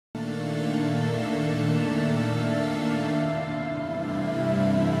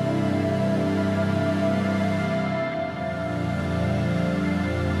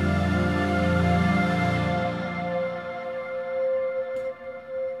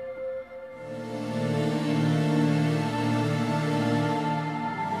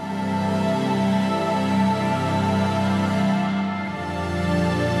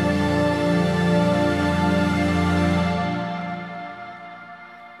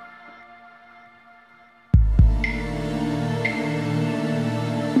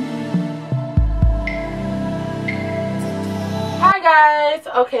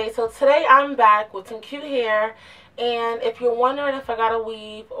guys, okay, so today I'm back with some cute hair, and if you're wondering if I got a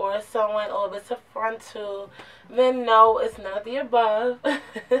weave or a sew-in or if it's a frontal, then no, it's none of the above.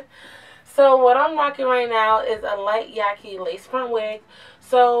 So what I'm rocking right now is a light Yaki lace front wig.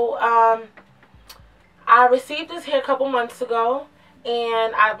 So I received this hair a couple months ago,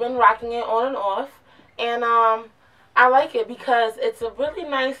 and I've been rocking it on and off, and I like it because it's a really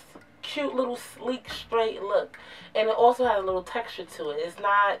nice, cute little sleek, straight look, and it also has a little texture to it. It's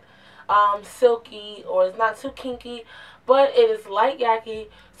not silky or it's not too kinky, but it is light Yaki,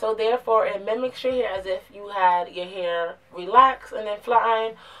 so therefore it mimics your hair as if you had your hair relaxed and then flat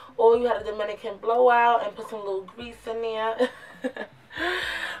iron, or you had a Dominican blowout and put some little grease in there.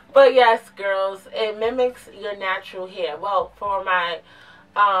 But yes, girls, it mimics your natural hair. Well, for my,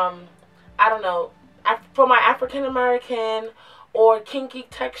 I don't know, for my African American or kinky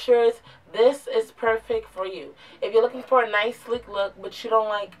textures, this is perfect for you. If you're looking for a nice sleek look, but you don't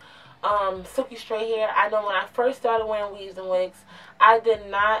like silky straight hair, I know when I first started wearing weaves and wigs, I did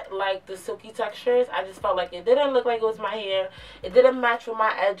not like the silky textures. I just felt like it didn't look like it was my hair. It didn't match with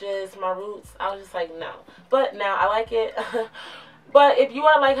my edges, my roots. I was just like, no. But now I like it. But if you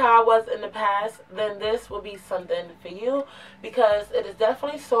are like how I was in the past, then this will be something for you, because it is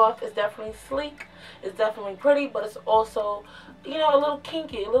definitely soft, it's definitely sleek, it's definitely pretty, but it's also, you know, a little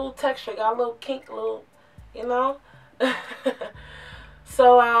kinky, a little texture, got a little kink, a little, you know.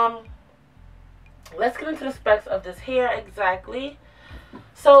 So let's get into the specs of this hair exactly.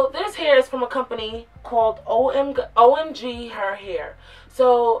 So this hair is from a company called OMG Her Hair.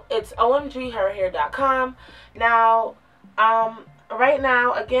 So it's omgherhair.com. Now, right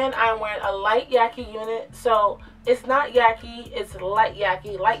now, again, I'm wearing a light Yaki unit. So it's not Yaki, it's light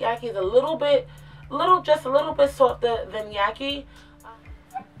Yaki. Light Yaki is just a little bit softer than Yaki.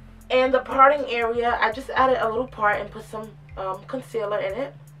 And the parting area, I just added a little part and put some concealer in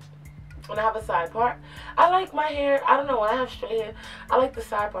it. When I have a side part, I like my hair, I don't know, when I have straight hair, I like the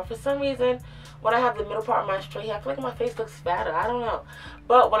side part. For some reason, when I have the middle part of my straight hair, I feel like my face looks fatter. I don't know.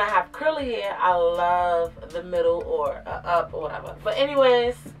 But when I have curly hair, I love the middle or up or whatever. But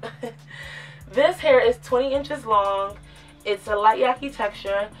anyways, this hair is 20 inches long. It's a light Yaki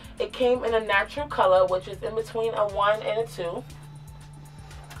texture. It came in a natural color, which is in between a 1 and a 2.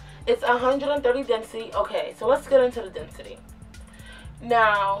 It's 130 density. Okay, so let's get into the density.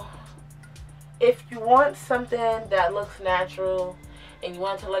 Now, if you want something that looks natural and you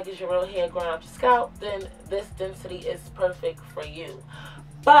want to look like it's your real hair growing out your scalp, then this density is perfect for you.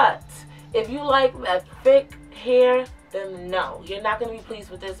 But if you like that thick hair, then no, you're not going to be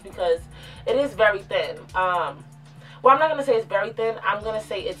pleased with this because it is very thin. Well, I'm not going to say it's very thin. I'm going to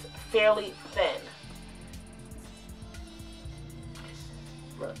say it's fairly thin.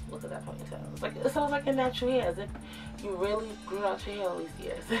 Look at that ponytail. It sounds like a natural hair, as if you really grew out your hair all these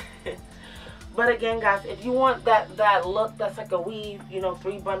years. But again, guys, if you want that look that's like a weave, you know,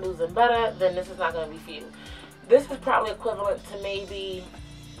 3 bundles and better, then this is not going to be for you. This is probably equivalent to maybe,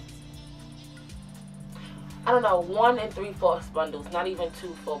 I don't know, 1 3/4 bundles, not even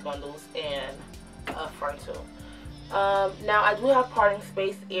 2 full bundles and a frontal. Now, I do have parting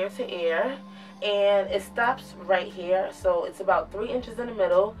space ear to ear, and it stops right here, so it's about 3 inches in the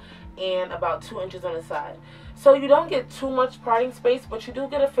middle and about 2 inches on the side. So you don't get too much parting space, but you do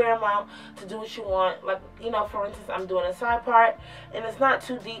get a fair amount to do what you want. Like, you know, for instance, I'm doing a side part, and it's not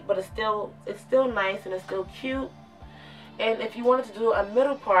too deep, but it's still nice and it's still cute. And if you wanted to do a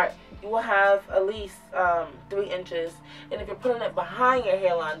middle part, you will have at least 3 inches. And if you're putting it behind your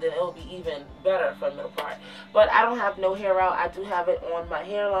hairline, then it will be even better for the middle part. But I don't have no hair out. I do have it on my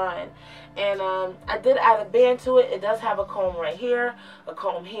hairline. And I did add a band to it. It does have a comb right here, a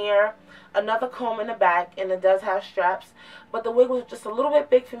comb here, another comb in the back, and it does have straps. But the wig was just a little bit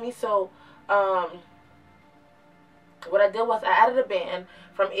big for me, so what I did was I added a band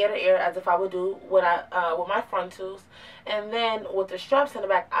from ear to ear, as if I would do with my frontals, and then with the straps in the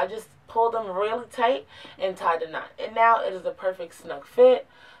back, I just pulled them really tight and tied the knot. And now it is a perfect snug fit.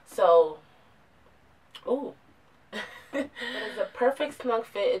 So, ooh. It is a perfect snug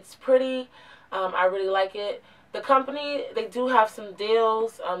fit. It's pretty. I really like it. The company, they do have some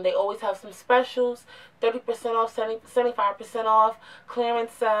deals. They always have some specials. 30% off, 75% off,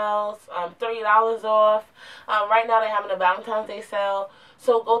 clearance sales, $30 off. Right now they're having a Valentine's Day sale.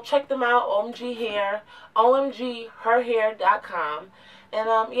 So go check them out, OMG Hair, omgherhair.com.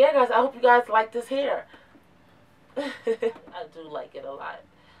 And yeah, guys, I hope you guys like this hair. I do like it a lot.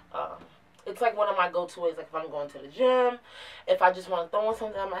 it's like one of my go-to ways. Like if I'm going to the gym, if I just want to throw on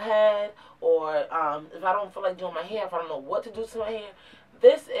something on my head, or if I don't feel like doing my hair, if I don't know what to do to my hair,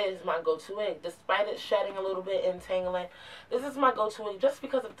 this is my go-to wig. Despite it shedding a little bit, entangling, this is my go-to wig just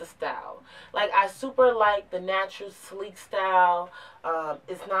because of the style. Like, I super like the natural sleek style.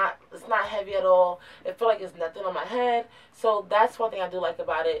 It's not heavy at all. It feels like there's nothing on my head. So that's one thing I do like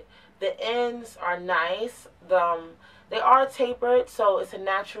about it. The ends are nice. They are tapered, so it's a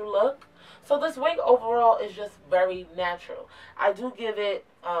natural look. So this wig overall is just very natural. I do give it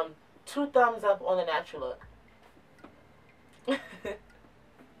 2 thumbs up on the natural look.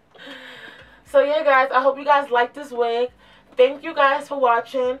 So yeah, guys, I hope you guys like this wig. Thank you guys for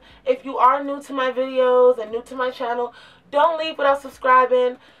watching. If you are new to my videos and new to my channel, don't leave without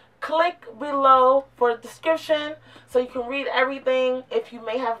subscribing. Click below for the description so you can read everything if you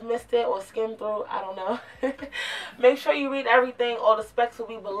may have missed it or skimmed through. I don't know. Make sure you read everything. All the specs will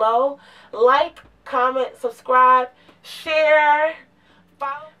be below. Like, comment, subscribe, share.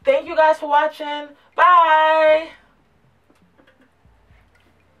 Follow. Thank you guys for watching. Bye.